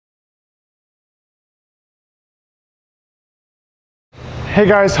Hey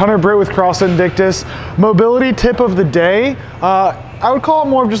guys, Hunter Britt with CrossFit Invictus. Mobility tip of the day. I would call it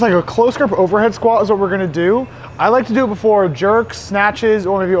more of just like a close grip overhead squat is what we're gonna do. I like to do it before jerks, snatches,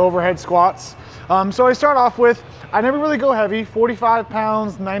 or maybe overhead squats. So I start off with, I never really go heavy, 45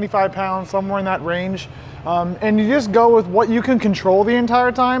 pounds, 95 pounds, somewhere in that range. And you just go with what you can control the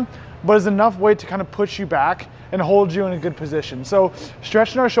entire time, but is enough weight to kind of push you back and hold you in a good position. So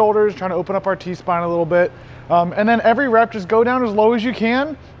stretching our shoulders, trying to open up our T-spine a little bit. And then every rep, just go down as low as you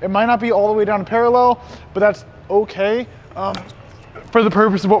can. It might not be all the way down to parallel, but that's okay for the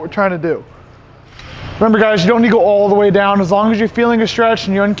purpose of what we're trying to do. Remember guys, you don't need to go all the way down. As long as you're feeling a stretch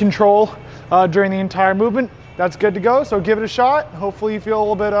and you're in control during the entire movement, that's good to go. So give it a shot. Hopefully you feel a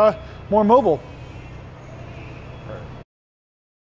little bit more mobile.